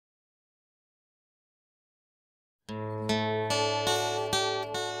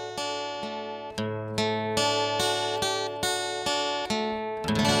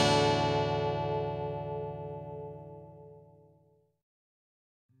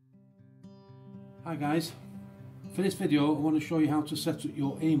Hi guys, for this video I want to show you how to set up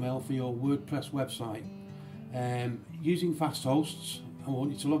your email for your WordPress website using fasthosts. I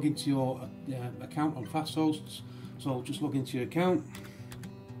want you to log into your account on fasthosts, so just log into your account.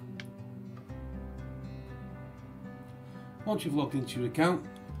 Once you've logged into your account,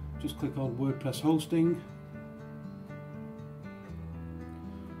 just click on WordPress hosting,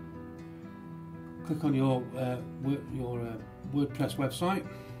 click on your WordPress website.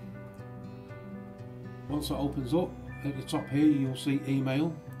 Once that opens up, at the top here you'll see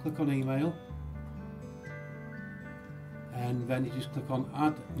email. Click on email, and then you just click on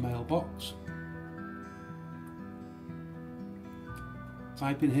add mailbox.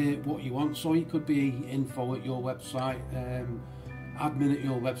 Type in here what you want, so it could be info at your website, admin at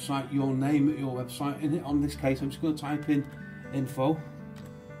your website, your name at your website. In on this case I'm just going to type in info,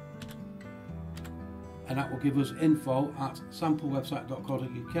 and that will give us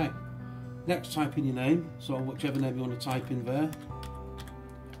info@samplewebsite.co.uk. Next, type in your name, so whichever name you want to type in there.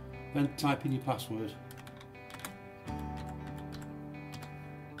 Then type in your password.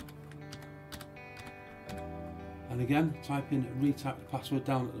 And again, type in, retype the password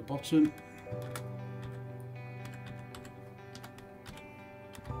down at the bottom.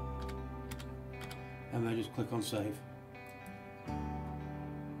 And then just click on save.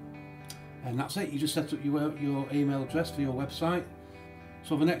 And that's it, you just set up your email address for your website.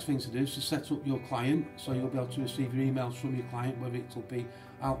 So the next thing to do is to set up your client, so you'll be able to receive your emails from your client, whether it will be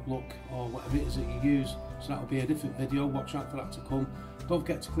Outlook or whatever it is that you use. So that will be a different video, watch out for that to come. Don't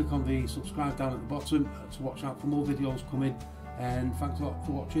forget to click on the subscribe down at the bottom to watch out for more videos coming, and thanks a lot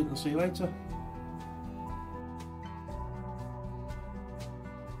for watching, and see you later.